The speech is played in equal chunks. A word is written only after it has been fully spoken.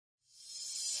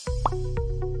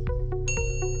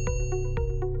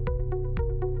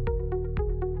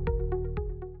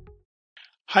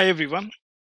Hi everyone,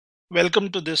 welcome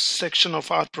to this section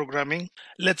of R programming.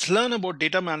 Let's learn about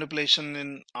data manipulation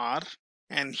in R,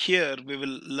 and here we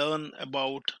will learn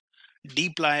about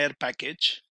dplyr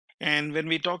package. And when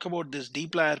we talk about this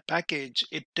dplyr package,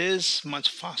 it is much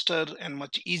faster and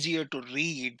much easier to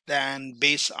read than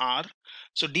base R.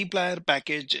 So dplyr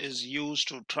package is used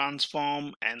to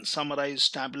transform and summarize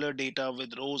tabular data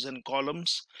with rows and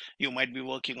columns. You might be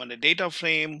working on a data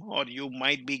frame, or you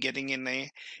might be getting in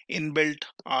a inbuilt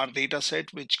R data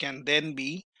set, which can then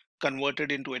be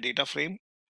converted into a data frame.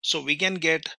 So we can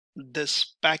get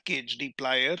this package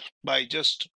dplyr by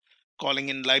just calling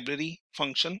in library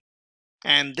function,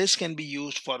 and this can be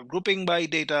used for grouping by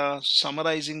data,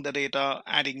 summarizing the data,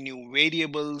 adding new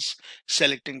variables,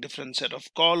 selecting different set of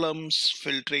columns,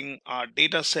 filtering our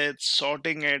data sets,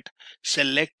 sorting it,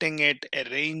 selecting it,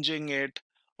 arranging it,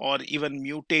 or even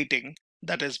mutating.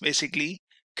 That is basically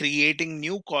creating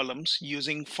new columns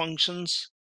using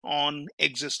functions on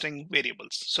existing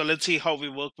variables. So let's see how we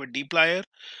work with dplyr.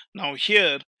 Now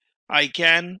here I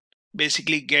can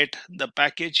basically get the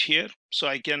package here. So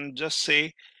I can just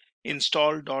say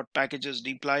install.packages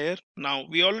dplyr. Now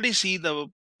we already see the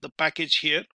package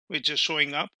here which is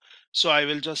showing up. So I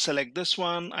will just select this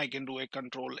one. I can do a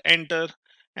control enter,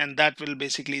 and that will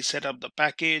basically set up the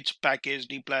package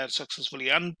dplyr successfully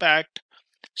unpacked.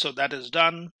 So that is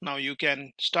done. Now you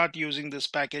can start using this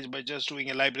package by just doing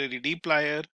a library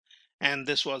dplyr, and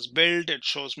this was built. It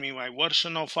shows me my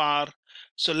version of R.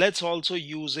 So let's also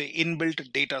use a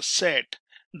inbuilt data set,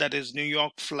 that is New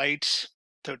York flights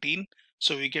 13.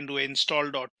 So we can do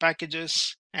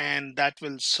install.packages, and that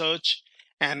will search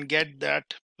and get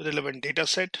that relevant data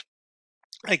set.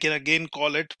 I can again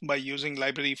call it by using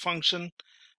library function.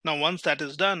 Now once that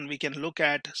is done, we can look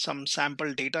at some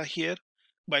sample data here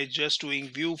by just doing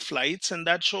view flights, and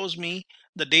that shows me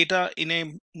the data in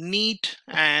a neat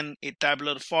and a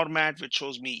tabular format, which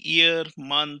shows me year,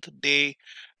 month, day,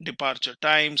 departure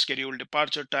time, scheduled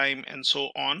departure time, and so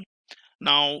on.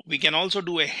 Now we can also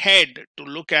do a head to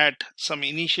look at some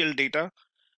initial data,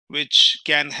 which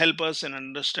can help us in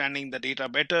understanding the data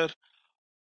better.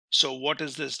 So what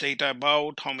is this data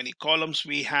about? How many columns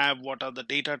we have? What are the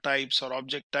data types or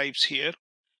object types here?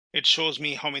 It shows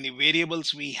me how many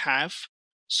variables we have.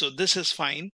 So this is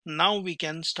fine. Now we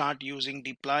can start using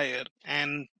dplyr,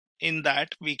 and in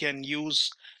that we can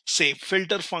use, say,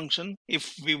 filter function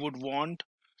if we would want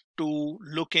to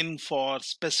look in for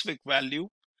specific value.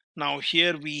 Now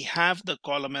here we have the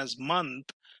column as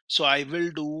month, so I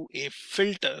will do a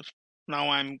filter. Now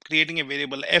I'm creating a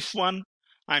variable f1.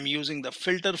 I'm using the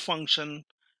filter function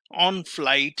on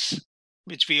flights,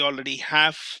 which we already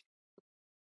have.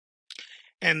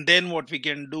 And then what we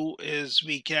can do is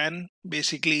we can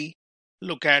basically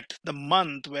look at the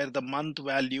month, where the month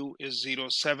value is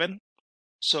 07.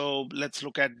 So let's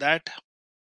look at that.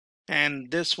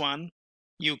 And this one,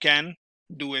 you can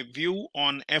do a view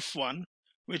on F1,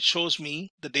 which shows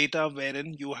me the data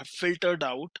wherein you have filtered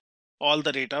out all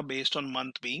the data based on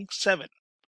month being 7.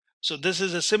 So this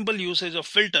is a simple usage of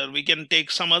filter. We can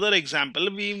take some other example.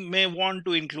 We may want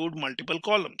to include multiple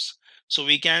columns. So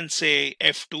we can say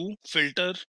F2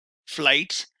 filter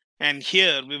flights, and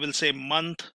here we will say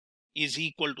month is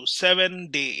equal to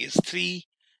 7, day is 3,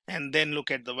 and then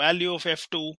look at the value of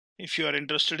F2 if you are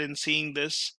interested in seeing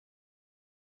this.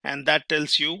 And that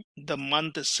tells you the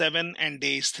month is 7 and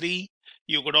day is 3.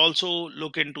 You could also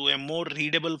look into a more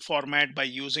readable format by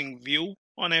using view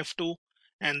on F2,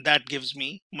 and that gives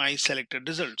me my selected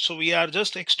result. So we are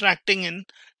just extracting in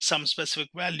some specific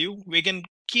value. We can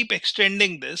keep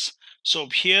extending this. So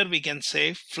here we can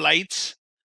say flights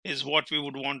is what we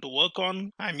would want to work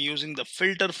on. I'm using the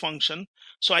filter function,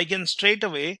 so I can straight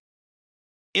away,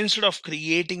 instead of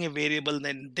creating a variable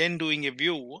and then doing a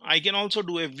view, I can also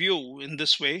do a view in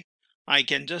this way. I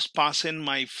can just pass in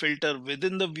my filter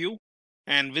within the view,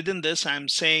 and within this I'm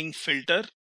saying filter.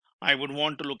 I would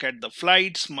want to look at the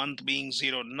flights, month being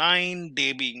 09,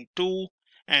 day being 2,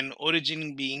 and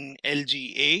origin being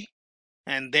LGA,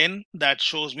 and then that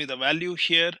shows me the value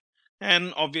here.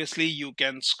 And obviously you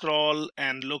can scroll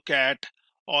and look at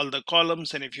all the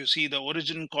columns, and if you see the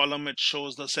origin column, it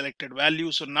shows the selected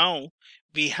value. So now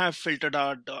we have filtered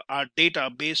our data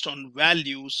based on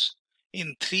values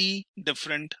in 3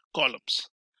 different columns.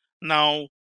 Now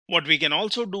what we can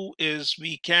also do is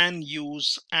we can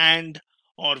use AND,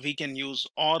 or we can use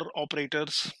OR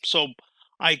operators. So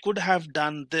I could have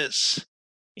done this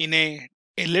in a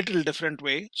little different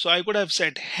way. So I could have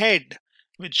said head,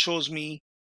 which shows me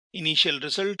initial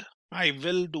result. I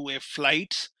will do a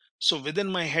flights. So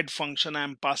within my head function,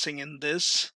 I'm passing in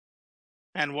this.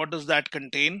 And what does that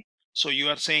contain? So you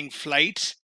are saying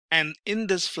flights, And in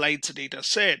this flights data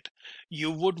set, you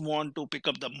would want to pick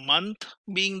up the month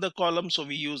being the column. So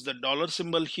we use the dollar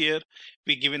symbol here.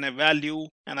 We give in a value,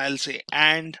 and I'll say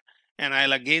and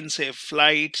I'll again say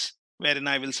flights, wherein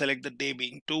I will select the day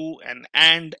being 2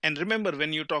 and remember,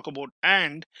 when you talk about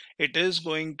and, it is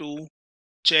going to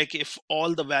check if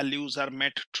all the values are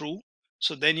met true.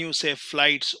 So then you say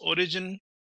flights origin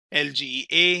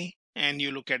LGA and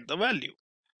you look at the value.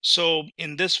 So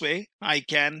in this way, I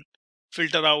can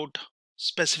filter out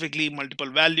specifically multiple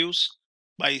values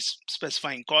by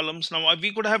specifying columns. Now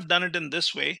we could have done it in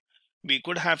this way. We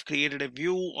could have created a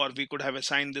view, or we could have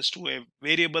assigned this to a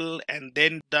variable and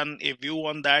then done a view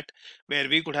on that, where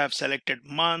we could have selected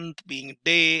month being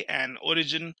day and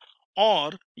origin.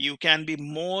 Or you can be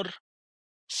more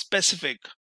specific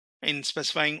in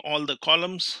specifying all the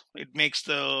columns. It makes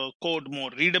the code more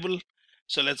readable.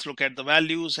 So let's look at the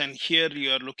values, and here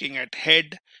you are looking at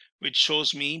head, which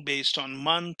shows me based on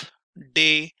month,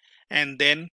 day, and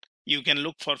then you can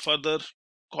look for further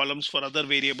columns for other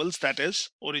variables, that is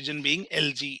origin being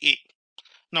LGA.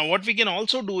 Now what we can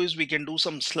also do is we can do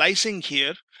some slicing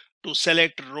here to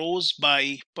select rows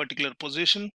by particular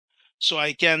position. So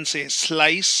I can say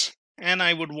slice, and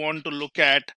I would want to look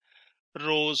at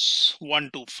rows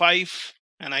 1 to 5,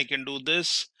 and I can do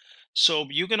this. So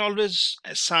you can always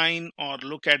assign or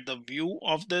look at the view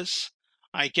of this.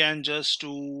 I can just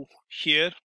do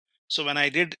here. So when I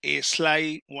did a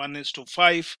slice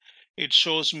 1:5, it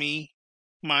shows me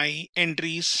my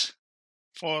entries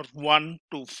for 1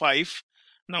 to 5.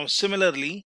 Now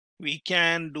similarly, we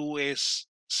can do a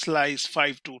slice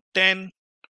 5 to 10,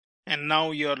 and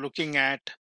now you're looking at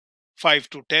 5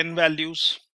 to 10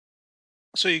 values.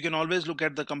 So you can always look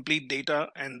at the complete data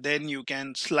and then you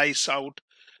can slice out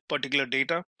particular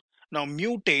data. Now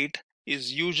mutate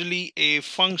is usually a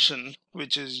function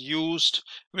which is used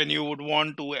when you would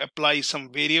want to apply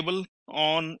some variable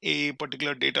on a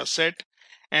particular data set,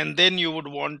 and then you would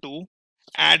want to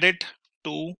add it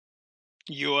to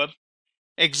your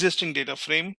existing data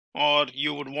frame, or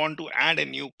you would want to add a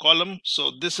new column.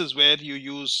 So this is where you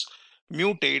use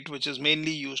mutate, which is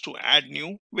mainly used to add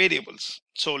new variables.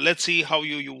 So let's see how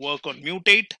you work on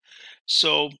mutate.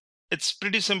 So it's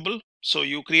pretty simple. So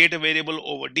you create a variable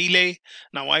over delay.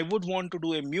 Now I would want to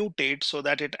do a mutate so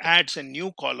that it adds a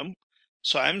new column.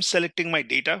 So I'm selecting my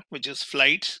data, which is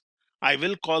flights. I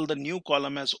will call the new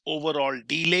column as overall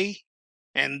delay,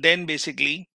 and then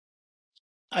basically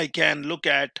I can look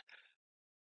at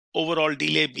overall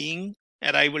delay being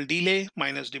arrival delay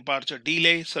minus departure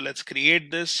delay. So let's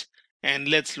create this and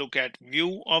let's look at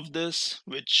view of this,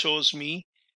 which shows me,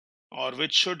 or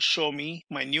which should show me,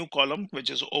 my new column, which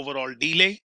is overall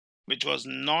delay, which was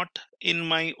not in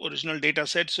my original data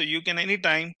set. So you can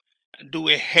anytime do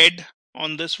a head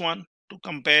on this one to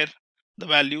compare the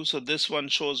value. So this one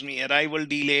shows me arrival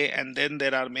delay, and then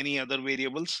there are many other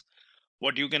variables.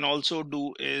 What you can also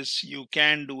do is you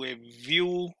can do a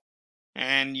view,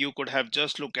 and you could have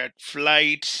just look at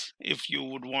flights if you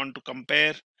would want to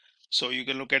compare. So you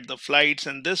can look at the flights,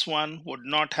 and this one would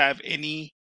not have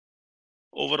any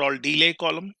overall delay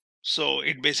column. So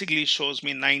it basically shows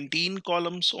me 19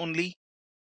 columns only,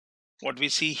 what we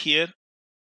see here.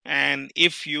 And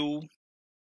if you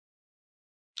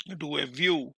do a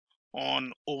view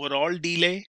on overall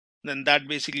delay, then that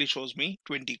basically shows me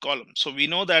 20 columns. So we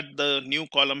know that the new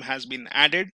column has been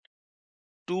added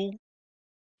to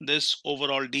this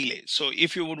overall delay. So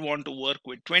if you would want to work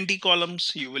with 20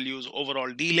 columns, you will use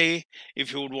overall delay.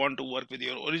 If you would want to work with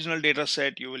your original data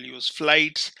set, you will use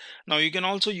flights. Now you can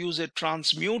also use a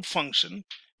transmute function,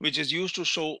 which is used to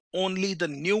show only the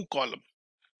new column.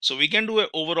 So we can do an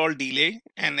overall delay,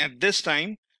 and at this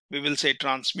time we will say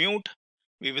transmute,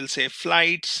 we will say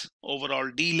flights overall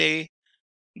delay.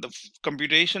 The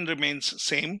computation remains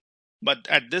same, but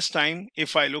at this time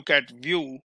if I look at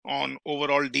view on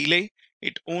overall delay,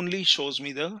 it only shows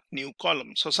me the new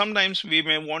column. So sometimes we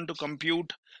may want to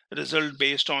compute result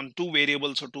based on two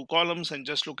variables or two columns and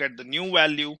just look at the new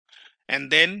value,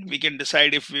 and then we can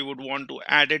decide if we would want to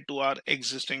add it to our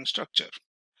existing structure.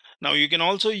 Now you can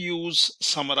also use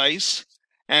summarize,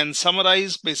 and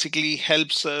summarize basically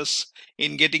helps us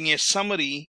in getting a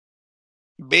summary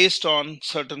based on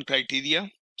certain criteria.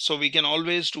 So we can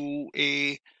always do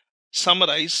a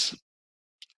summarize,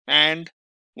 and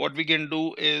what we can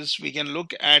do is we can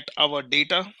look at our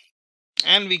data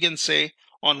and we can say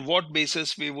on what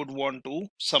basis we would want to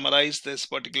summarize this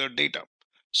particular data.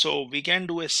 So we can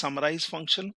do a summarize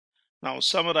function. Now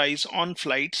summarize on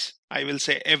flights, I will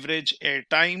say average air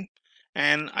time,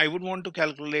 and I would want to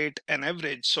calculate an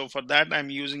average. So for that I'm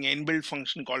using an inbuilt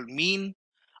function called mean.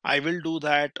 I will do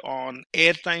that on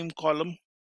airtime column.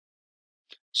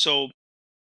 So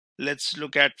let's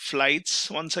look at flights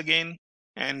once again.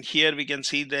 And here we can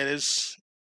see there is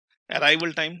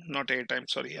arrival time, not airtime,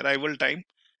 sorry, arrival time.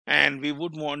 And we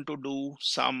would want to do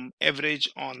some average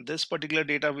on this particular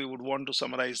data. We would want to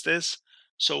summarize this.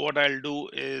 So what I'll do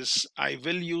is I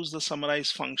will use the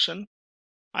summarize function.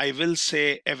 I will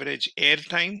say average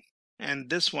airtime, and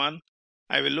this one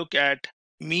I will look at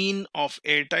mean of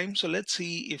airtime. So let's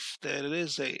see if there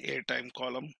is a airtime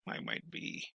column. I might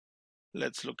be,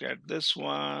 let's look at this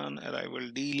one,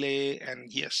 arrival delay,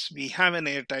 and yes, we have an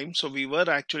airtime. So we were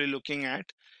actually looking at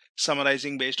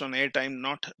summarizing based on airtime,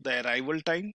 not the arrival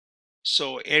time.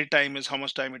 So airtime is how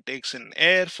much time it takes in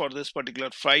air for this particular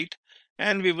flight,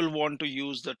 and we will want to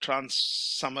use the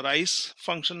summarize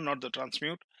function, not the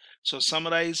transmute. So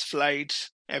summarize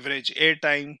flights average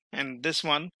airtime, and this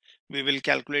one we will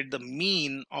calculate the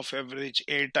mean of average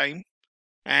airtime,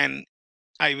 and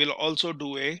I will also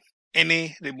do a NA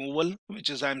removal,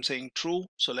 which is I'm saying true.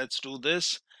 So let's do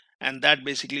this. And that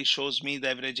basically shows me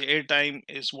the average airtime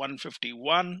is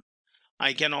 151.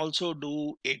 I can also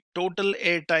do a total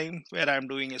airtime where I'm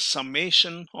doing a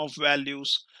summation of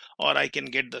values, or I can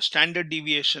get the standard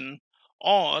deviation,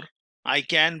 or I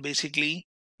can basically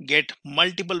get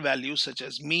multiple values such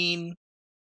as mean.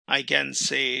 I can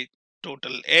say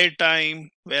total airtime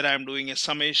where I'm doing a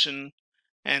summation,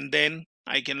 and then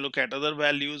I can look at other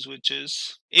values, which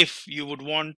is if you would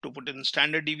want to put in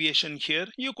standard deviation here,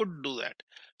 you could do that.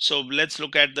 So let's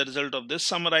look at the result of this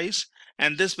summarize,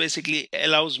 and this basically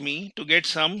allows me to get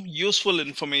some useful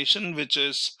information which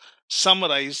is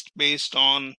summarized based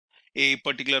on a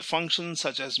particular function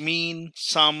such as mean,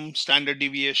 sum, standard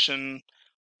deviation,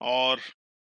 or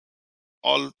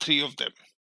all three of them.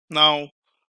 Now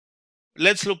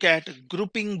let's look at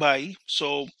grouping by.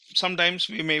 So sometimes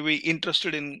we may be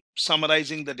interested in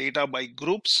summarizing the data by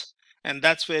groups, and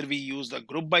that's where we use the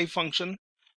group by function.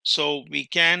 So we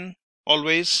can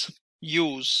always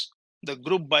use the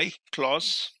group by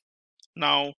clause.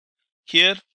 Now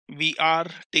here we are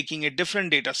taking a different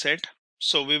data set.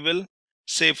 So we will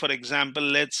say, for example,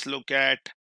 let's look at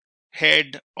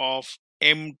head of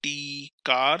empty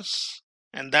cars,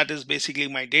 and that is basically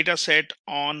my data set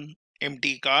on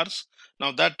empty cars.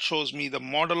 Now that shows me the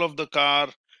model of the car,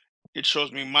 it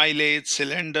shows me mileage,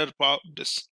 cylinder power,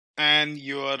 and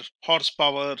your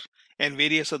horsepower, and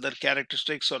various other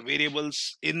characteristics or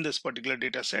variables in this particular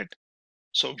data set.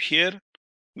 So here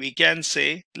we can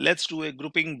say let's do a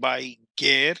grouping by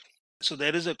gear. So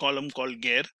there is a column called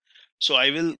gear, so I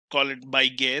will call it by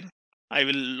gear. I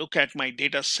will look at my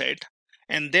data set,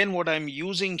 and then what I'm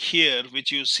using here,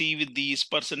 which you see with these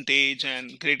percentage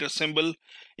and greater symbol,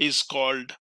 is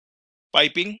called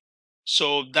piping.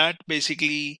 So that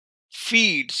basically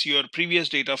feeds your previous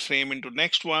data frame into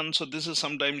next one. So this is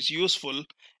sometimes useful,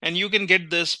 and you can get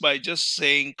this by just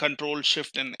saying Control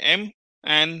Shift and M,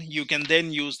 and you can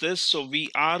then use this. So we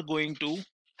are going to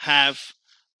have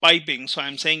piping. So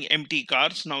I'm saying empty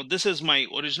cars. Now this is my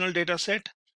original data set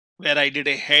where I did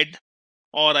a head,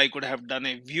 or I could have done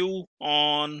a view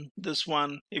on this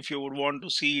one if you would want to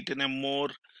see it in a more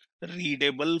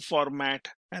readable format,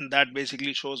 and that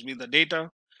basically shows me the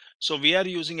data. So we are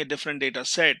using a different data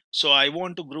set, so I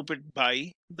want to group it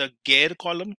by the gear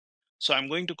column. So I'm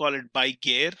going to call it by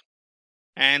gear,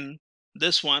 and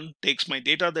this one takes my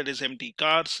data that is empty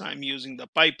cars. I'm using the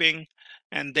piping,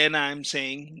 and then I'm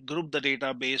saying group the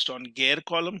data based on gear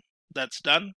column. That's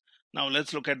done. Now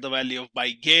let's look at the value of by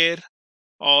gear,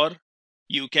 or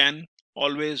you can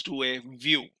always do a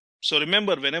view. So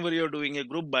remember, whenever you're doing a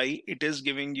group by, it is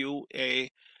giving you a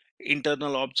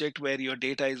internal object where your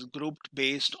data is grouped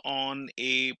based on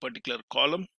a particular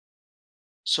column.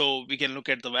 So we can look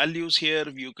at the values here.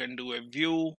 You can do a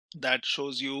view that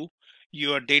shows you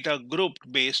your data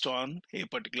grouped based on a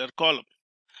particular column.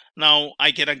 Now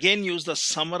I can again use the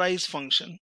summarize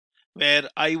function where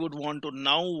I would want to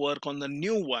now work on the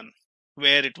new one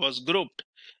where it was grouped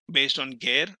based on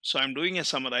gear. So I'm doing a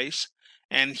summarize,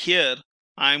 and here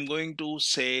I'm going to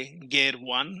say gear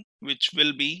 1, which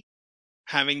will be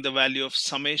having the value of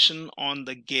summation on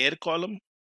the gear column,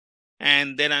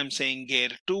 and then I'm saying gear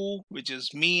 2, which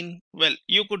is mean. Well,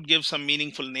 you could give some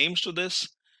meaningful names to this,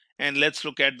 and let's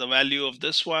look at the value of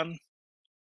this one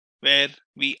where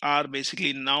we are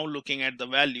basically now looking at the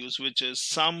values, which is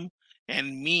sum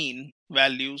and mean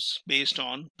values based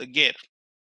on the gear.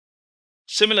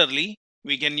 Similarly,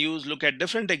 we can look at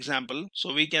different example.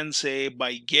 So we can say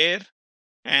by gear,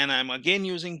 and I'm again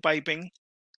using piping,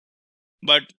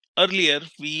 but earlier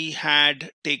we had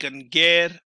taken gear,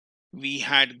 we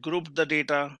had grouped the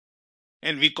data,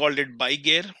 and we called it by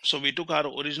gear. So we took our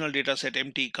original data set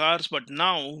empty cars, but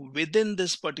now within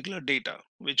this particular data,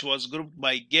 which was grouped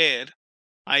by gear,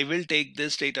 I will take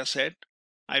this data set,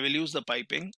 I will use the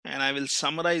piping, and I will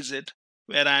summarize it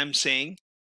where I am saying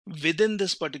within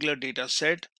this particular data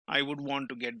set, I would want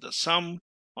to get the sum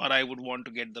or I would want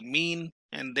to get the mean,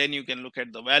 and then you can look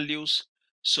at the values.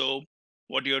 So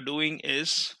what you're doing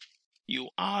is you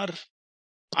are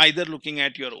either looking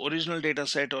at your original data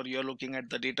set or you're looking at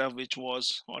the data which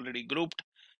was already grouped,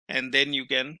 and then you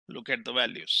can look at the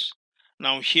values.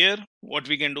 Now here what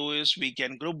we can do is we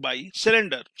can group by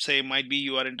cylinder. Say might be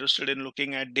you are interested in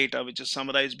looking at data which is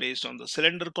summarized based on the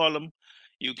cylinder column,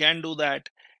 you can do that.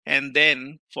 And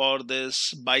then for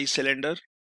this by cylinder,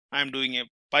 I'm doing a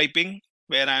piping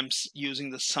where I'm using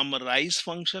the summarize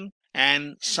function,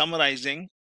 and summarizing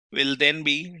will then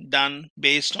be done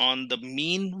based on the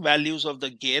mean values of the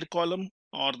gear column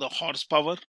or the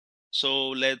horsepower. So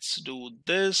let's do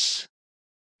this,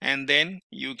 and then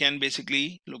you can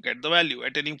basically look at the value.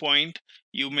 At any point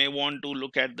you may want to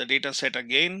look at the data set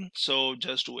again, so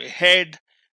just do a head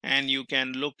and you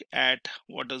can look at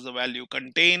what does the value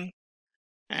contain,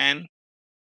 and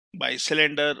by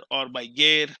cylinder or by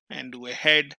gear and do a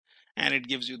head, and it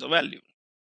gives you the value.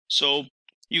 So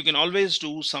you can always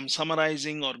do some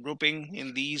summarizing or grouping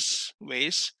in these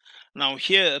ways. Now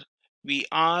here we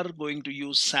are going to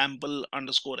use sample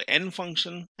underscore n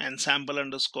function and sample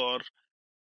underscore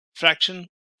fraction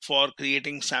for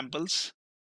creating samples.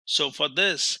 So for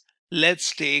this,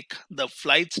 let's take the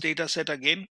flights data set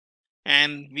again,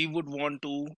 and we would want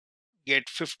to get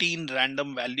 15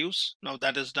 random values. Now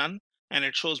that is done, and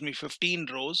it shows me 15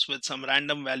 rows with some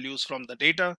random values from the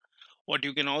data. What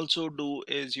you can also do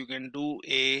is you can do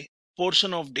a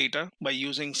portion of data by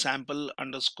using sample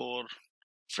underscore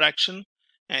fraction,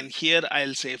 and here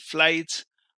I'll say flights,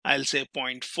 I'll say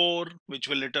 0.4, which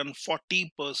will return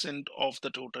 40% of the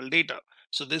total data.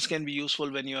 So this can be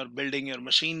useful when you are building your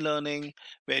machine learning,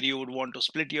 where you would want to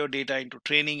split your data into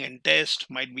training and test.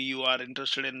 Might be you are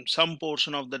interested in some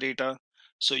portion of the data,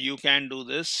 so you can do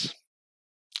this,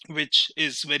 which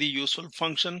is very useful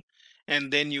function,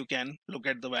 and then you can look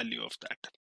at the value of that.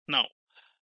 Now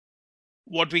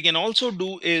what we can also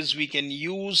do is we can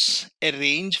use a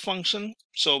range function.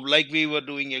 So like we were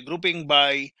doing a grouping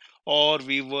by, or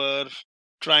we were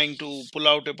trying to pull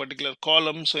out a particular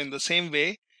column, so in the same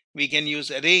way we can use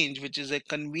a range, which is a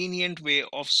convenient way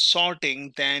of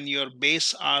sorting than your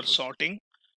base R sorting.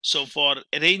 So for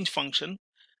a range function,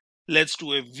 let's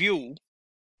do a view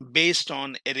based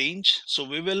on a range. So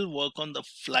we will work on the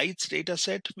flights data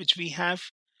set which we have,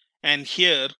 and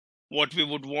here what we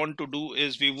would want to do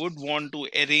is we would want to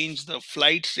arrange the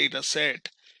flights data set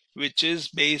which is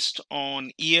based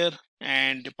on year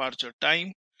and departure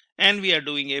time, and we are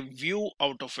doing a view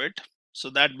out of it. So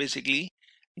that basically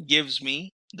gives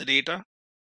me the data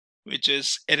which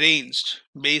is arranged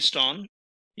based on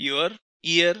your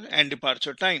year and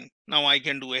departure time. Now I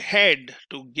can do a head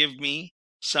to give me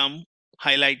some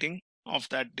highlighting of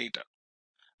that data.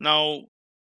 Now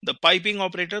the piping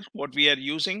operator, what we are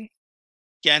using,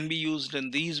 can be used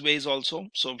in these ways also.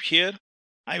 So here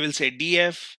I will say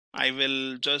df, I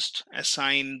will just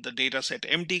assign the data set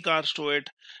empty cars to it.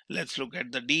 Let's look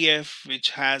at the df,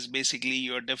 which has basically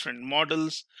your different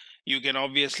models. You can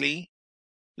obviously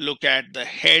look at the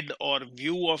head or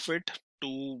view of it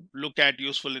to look at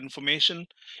useful information.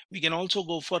 We can also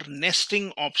go for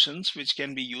nesting options, which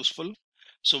can be useful.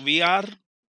 So we are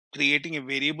creating a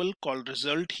variable called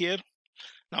result here.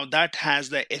 Now that has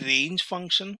the arrange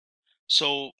function.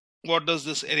 So what does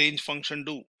this arrange function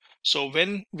do? So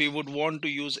when we would want to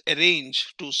use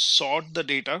arrange to sort the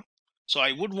data, so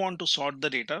I would want to sort the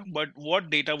data, but what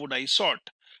data would I sort?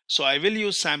 So I will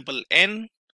use sample n,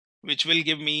 which will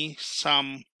give me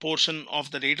some portion of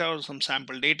the data or some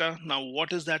sample data. Now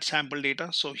what is that sample data?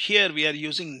 So here we are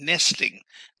using nesting.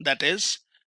 That is,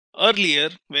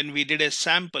 earlier when we did a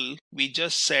sample, we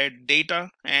just said data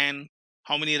and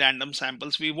how many random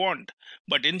samples we want.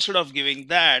 But instead of giving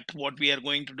that, what we are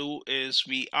going to do is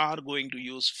we are going to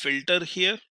use filter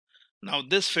here. Now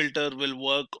this filter will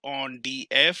work on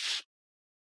df.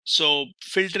 So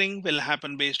filtering will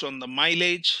happen based on the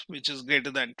mileage, which is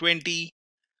greater than 20.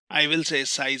 I will say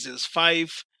size is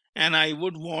 5, and I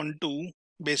would want to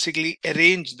basically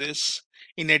arrange this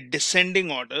in a descending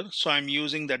order. So I'm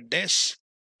using the des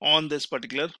on this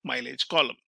particular mileage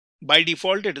column. By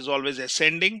default, it is always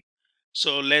ascending.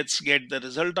 So let's get the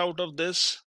result out of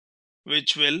this,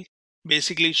 which will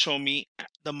basically show me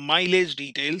the mileage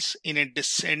details in a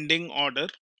descending order.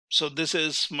 So this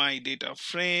is my data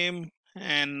frame,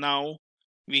 and now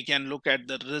we can look at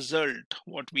the result,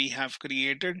 what we have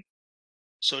created.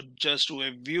 So just do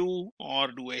a view or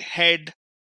do a head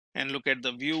and look at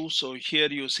the view. So here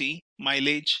you see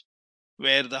mileage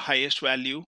where the highest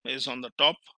value is on the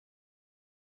top,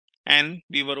 and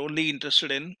we were only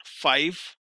interested in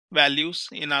 5 values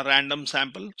in our random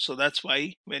sample. So that's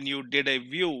why when you did a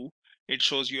view, it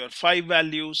shows your 5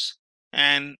 values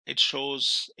and it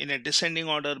shows in a descending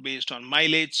order based on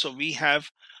mileage. So we have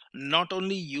not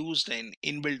only used an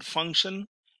inbuilt function,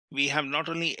 we have not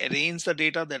only arranged the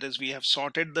data, that is we have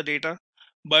sorted the data,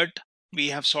 but we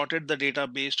have sorted the data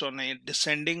based on a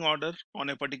descending order on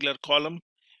a particular column.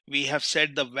 We have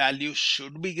said the value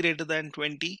should be greater than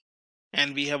 20,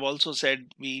 and we have also said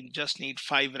we just need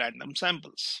 5 random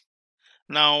samples.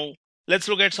 Now let's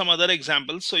look at some other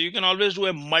examples. So you can always do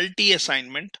a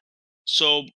multi-assignment.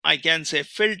 So I can say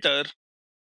filter,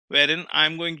 wherein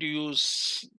I'm going to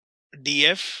use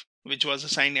DF, which was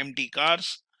assigned empty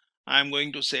cars. I'm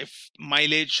going to say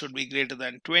mileage should be greater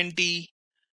than 20.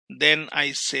 Then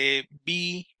I say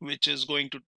B, which is going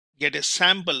to get a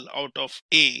sample out of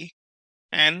A,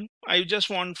 and I just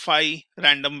want 5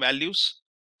 random values.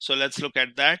 So let's look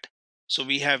at that. So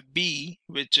we have B,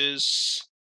 which is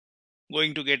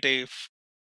going to get a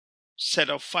set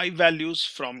of 5 values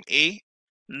from A.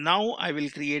 Now I will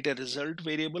create a result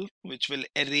variable which will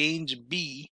arrange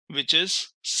B, which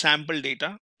is sample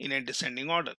data, in a descending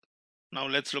order. Now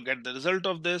let's look at the result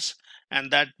of this,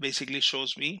 and that basically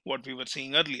shows me what we were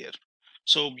seeing earlier.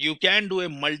 So you can do a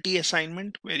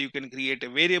multi-assignment where you can create a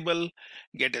variable,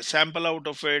 get a sample out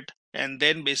of it, and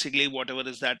then basically whatever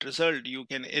is that result, you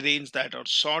can arrange that or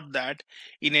sort that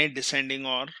in a descending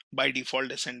or by default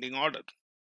descending order.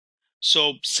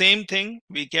 So same thing,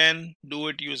 we can do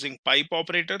it using pipe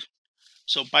operator.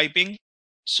 So piping,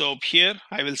 so here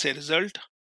I will say result.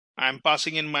 I'm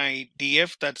passing in my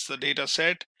DF, that's the data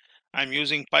set. I'm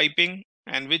using piping,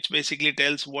 and which basically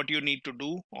tells what you need to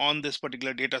do on this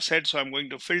particular data set. So I'm going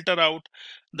to filter out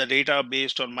the data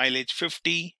based on mileage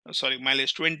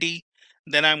 20.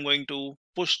 Then I'm going to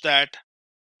push that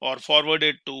or forward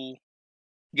it to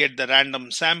get the random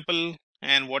sample,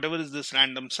 and whatever is this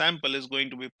random sample is going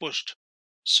to be pushed.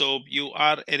 So you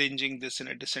are arranging this in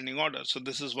a descending order. So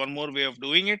this is one more way of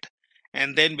doing it,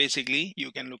 and then basically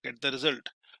you can look at the result.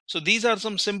 So these are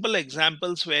some simple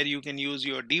examples where you can use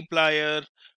your dplyr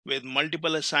with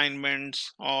multiple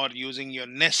assignments, or using your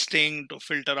nesting to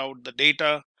filter out the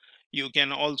data. You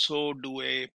can also do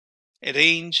a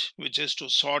range, which is to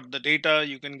sort the data.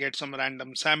 You can get some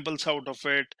random samples out of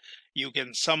it. You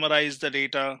can summarize the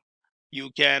data.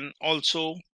 You can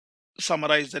also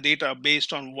summarize the data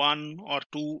based on 1 or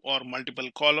 2 or multiple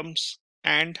columns,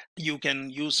 and you can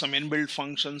use some inbuilt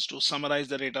functions to summarize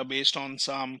the data based on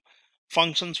some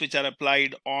functions which are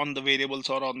applied on the variables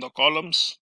or on the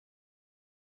columns.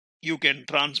 You can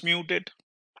transmute it,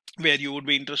 where you would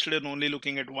be interested in only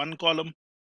looking at one column.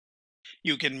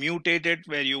 You can mutate it,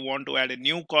 where you want to add a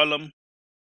new column.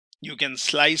 You can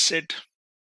slice it,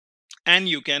 and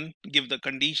you can give the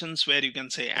conditions where you can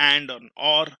say and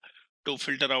or to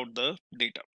filter out the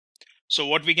data. So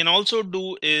what we can also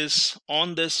do is,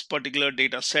 on this particular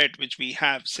data set which we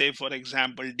have, say for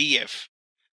example DF,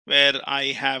 where I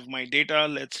have my data,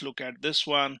 let's look at this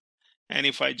one. And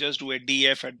if I just do a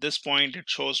DF at this point, it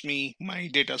shows me my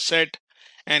data set.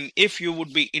 And if you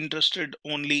would be interested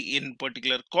only in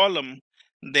particular column,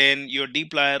 then your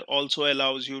dplyr also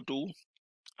allows you to,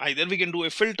 either we can do a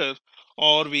filter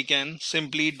or we can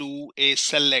simply do a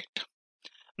select.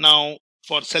 Now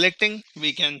for selecting,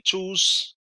 we can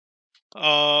choose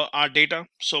our data.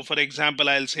 So for example,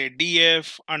 I'll say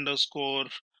df underscore,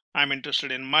 I'm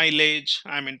interested in mileage,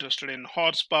 I'm interested in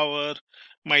horsepower,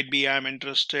 might be I'm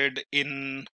interested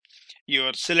in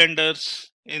your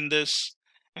cylinders in this.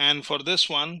 And for this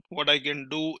one, what I can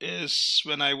do is,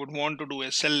 when I would want to do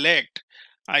a select,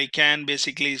 I can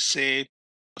basically say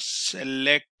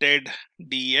selected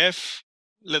df,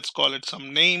 let's call it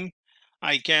some name.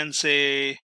 I can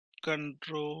say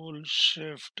Control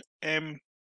Shift M,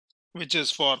 which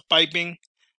is for piping.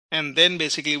 And then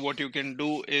basically what you can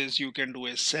do is you can do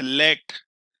a select,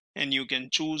 and you can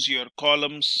choose your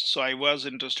columns. So I was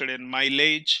interested in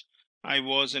mileage, I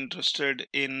was interested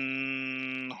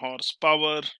in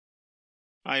horsepower,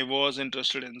 I was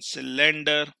interested in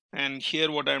cylinder. And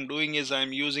here what I'm doing is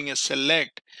I'm using a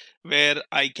select where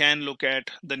I can look at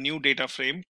the new data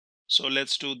frame. So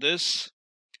let's do this.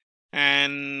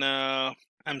 And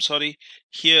I'm sorry,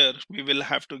 here we will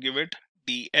have to give it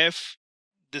df.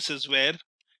 This is where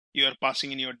you are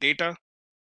passing in your data.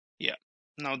 Yeah,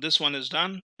 now this one is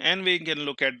done, and we can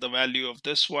look at the value of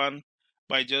this one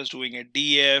by just doing a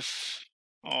df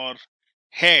or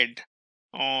head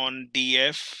on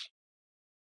df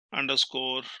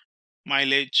underscore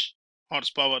mileage,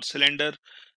 horsepower, cylinder,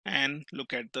 and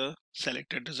look at the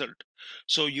selected result.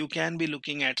 So you can be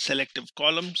looking at selective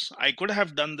columns. I could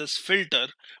have done this filter,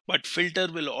 but filter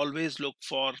will always look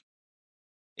for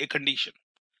a condition.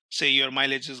 Say your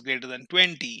mileage is greater than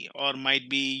 20, or might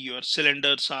be your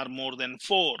cylinders are more than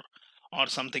 4, or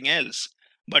something else.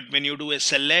 But when you do a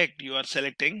select, you are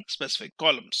selecting specific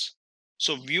columns.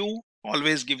 So view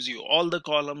always gives you all the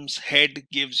columns, head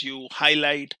gives you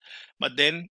highlight, but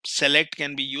then select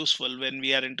can be useful when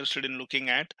we are interested in looking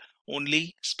at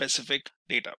only specific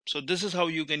data. So this is how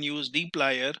you can use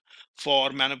dplyr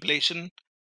for manipulation,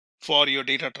 for your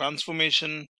data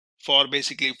transformation, for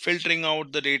basically filtering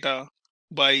out the data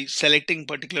by selecting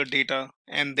particular data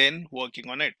and then working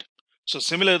on it. So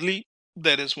similarly,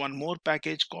 there is one more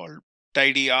package called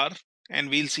tidyr, and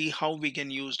we'll see how we can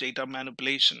use data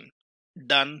manipulation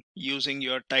done using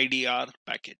your tidyr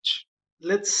package.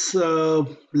 Let's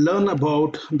learn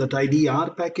about the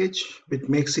tidyr package, which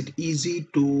makes it easy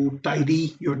to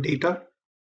tidy your data.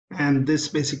 And this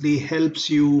basically helps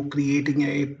you creating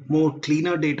a more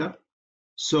cleaner data,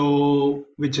 so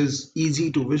which is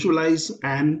easy to visualize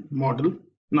and model.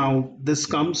 Now this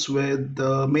comes with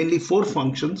mainly four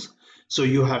functions. So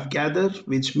you have gather,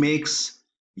 which makes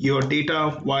your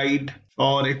data wide,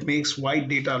 or it makes wide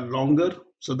data longer,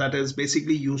 so that is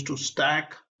basically used to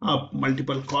stack up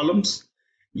multiple columns.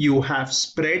 You have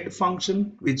spread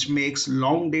function, which makes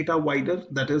long data wider,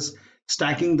 that is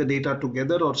stacking the data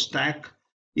together, or stack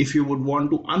if you would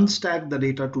want to unstack the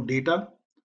data to data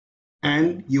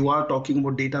and you are talking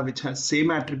about data which has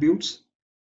same attributes.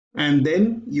 And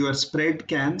then your spread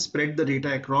can spread the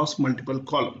data across multiple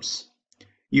columns.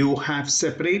 You have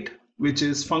separate, which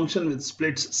is function which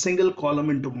splits single column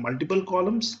into multiple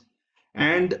columns.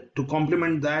 And to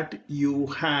complement that, you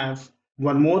have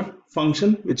one more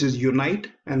function which is unite,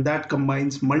 and that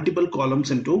combines multiple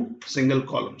columns into single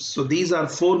columns. So these are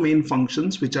four main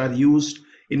functions which are used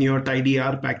in your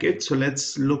tidyr package. So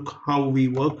let's look how we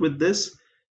work with this.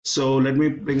 So let me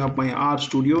bring up my R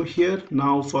Studio here.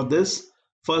 Now for this,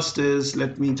 first is,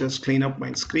 let me just clean up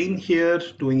my screen here,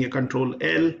 doing a Control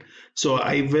L. So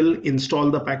I will install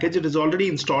the package. It is already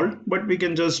installed, but we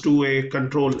can just do a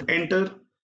Control Enter,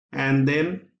 and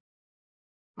then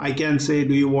I can say,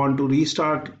 do you want to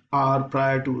restart R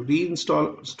prior to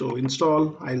reinstall? So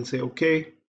install, I'll say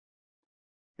okay,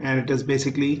 and it is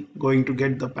basically going to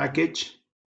get the package.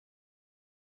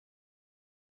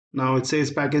 Now it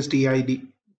says package tidyr,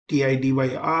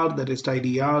 that is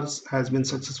tidyr, has been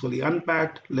successfully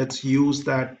unpacked. Let's use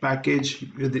that package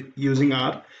using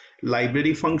our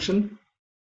library function,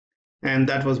 and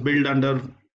that was built under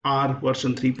R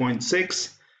version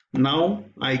 3.6. Now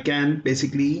I can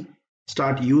basically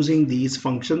start using these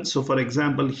functions. So for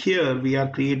example, here we are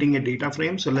creating a data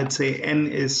frame. So let's say n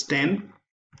is 10,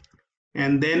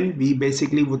 and then we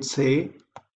basically would say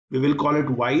we will call it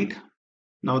wide.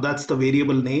 Now that's the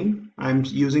variable name. I'm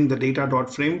using the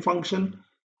data.frame function.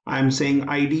 I'm saying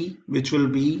ID, which will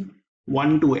be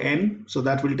 1 to n. So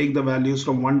that will take the values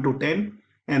from 1 to 10.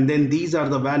 And then these are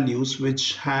the values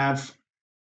which have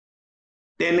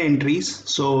 10 entries.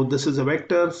 So this is a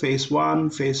vector, phase 1,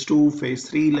 phase 2, phase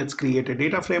 3. Let's create a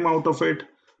data frame out of it.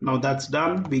 Now that's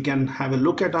done. We can have a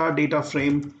look at our data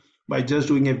frame by just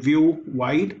doing a view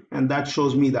wide, and that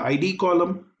shows me the ID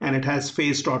column, and it has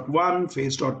phase.1,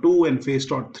 phase.2, and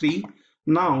phase.3.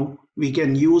 Now we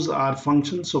can use our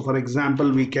function. So for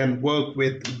example, we can work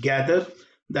with gather,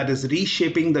 that is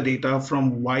reshaping the data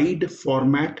from wide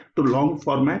format to long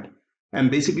format, and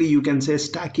basically you can say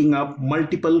stacking up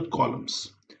multiple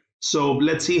columns. So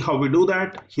let's see how we do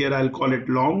that. Here I'll call it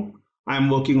long. I'm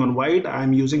working on wide.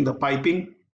 I'm using the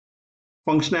piping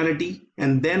functionality,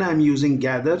 and then I'm using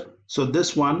gather. So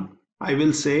this one, I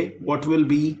will say what will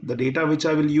be the data which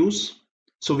I will use.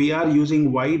 So we are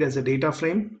using wide as a data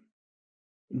frame.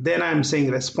 Then I'm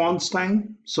saying response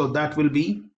time. So that will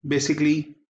be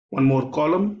basically one more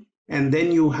column. And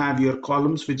then you have your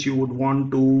columns which you would want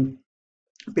to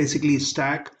basically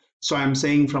stack. So I'm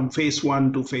saying from phase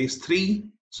 1 to phase 3.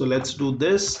 So let's do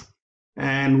this.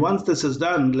 And once this is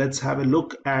done, let's have a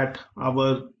look at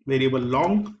our variable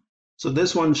long. So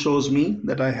this one shows me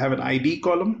that I have an ID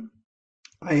column,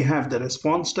 I have the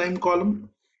response time column,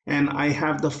 and I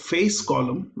have the phase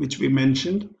column, which we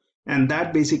mentioned. And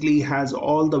that basically has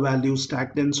all the values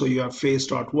stacked in. So you have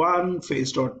phase.1,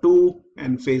 phase.2,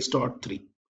 and phase.3.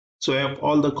 So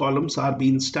all the columns are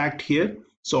being stacked here.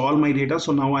 So all my data,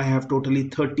 so now I have totally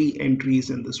 30 entries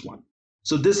in this one.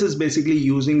 So this is basically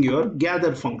using your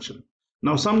gather function.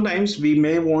 Now sometimes we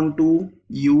may want to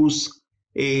use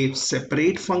a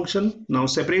separate function. Now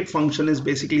separate function is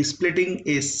basically splitting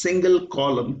a single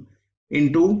column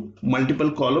into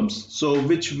multiple columns, so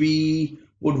which we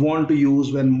would want to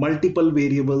use when multiple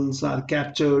variables are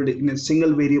captured in a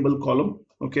single variable column.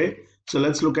 Okay, so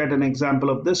let's look at an example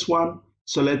of this one.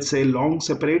 So let's say long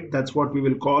separate, that's what we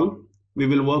will call. We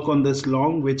will work on this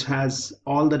long, which has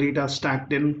all the data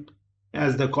stacked in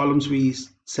as the columns we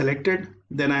selected.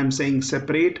 Then I'm saying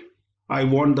separate, I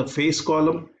want the face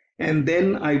column, and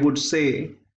then I would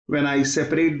say when I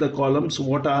separate the columns,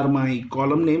 what are my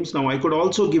column names. Now I could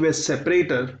also give a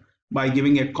separator by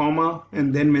giving a comma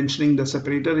and then mentioning the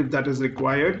separator if that is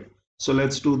required. So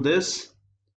let's do this.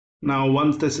 Now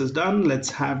once this is done, let's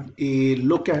have a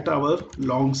look at our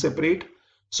long separate.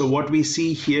 So what we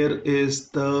see here is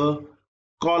the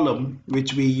column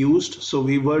which we used. So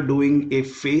we were doing a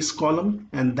face column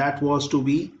and that was to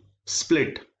be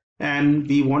split, and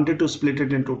we wanted to split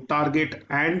it into target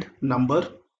and number.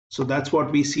 So that's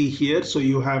what we see here. So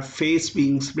you have face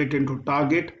being split into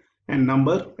target and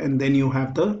number, and then you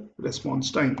have the response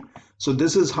time. So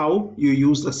this is how you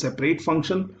use the separate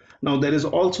function. Now there is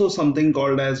also something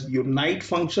called as unite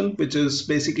function, which is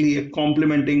basically a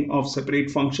complementing of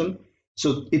separate function.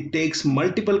 So it takes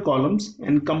multiple columns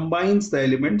and combines the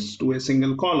elements to a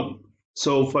single column.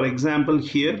 So for example,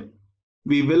 here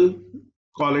we will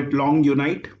call it long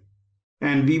unite,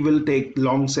 and we will take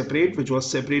long separate, which was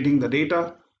separating the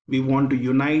data. We want to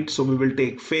unite, so we will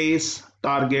take face,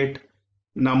 target,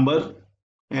 number,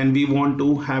 and we want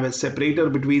to have a separator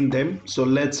between them. So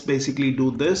let's basically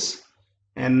do this.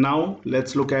 And now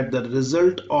let's look at the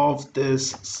result of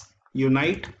this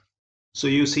unite. So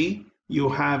you see, you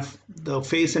have the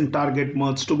face and target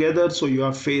merged together. So you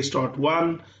have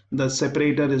face.1, the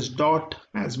separator is dot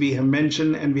as we have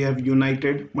mentioned, and we have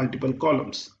united multiple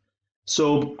columns.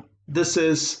 So this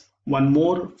is one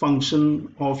more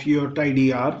function of your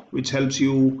tidyr, which helps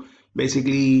you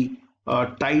basically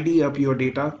tidy up your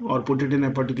data or put it in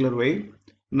a particular way.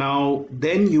 Now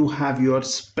then you have your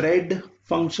spread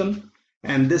function,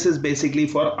 and this is basically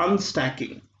for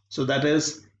unstacking. So that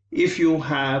is, if you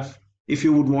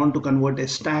would want to convert a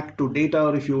stack to data,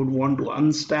 or if you would want to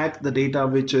unstack the data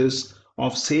which is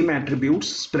of same attributes,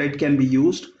 spread can be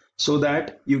used so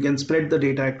that you can spread the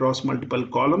data across multiple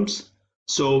columns.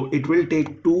 So it will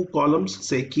take two columns,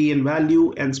 say key and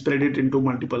value, and spread it into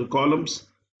multiple columns.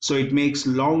 So it makes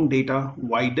long data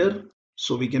wider.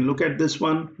 So we can look at this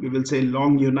one. We will say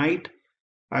long unite.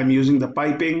 I'm using the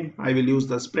piping. I will use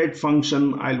the spread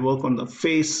function. I'll work on the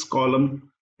face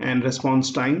column and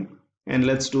response time. And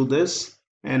let's do this.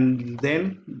 And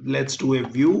then let's do a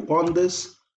view on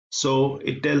this. So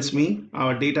it tells me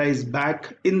our data is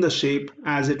back in the shape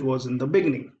as it was in the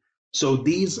beginning. So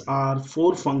these are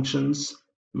 4 functions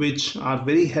which are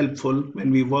very helpful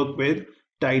when we work with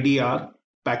tidyr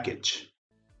package.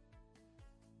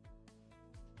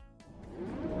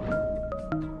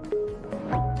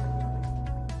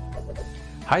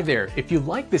 Hi there, if you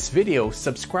like this video,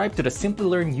 subscribe to the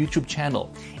Simplilearn YouTube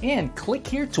channel and click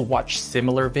here to watch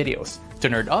similar videos. To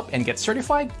nerd up and get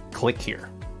certified, click here.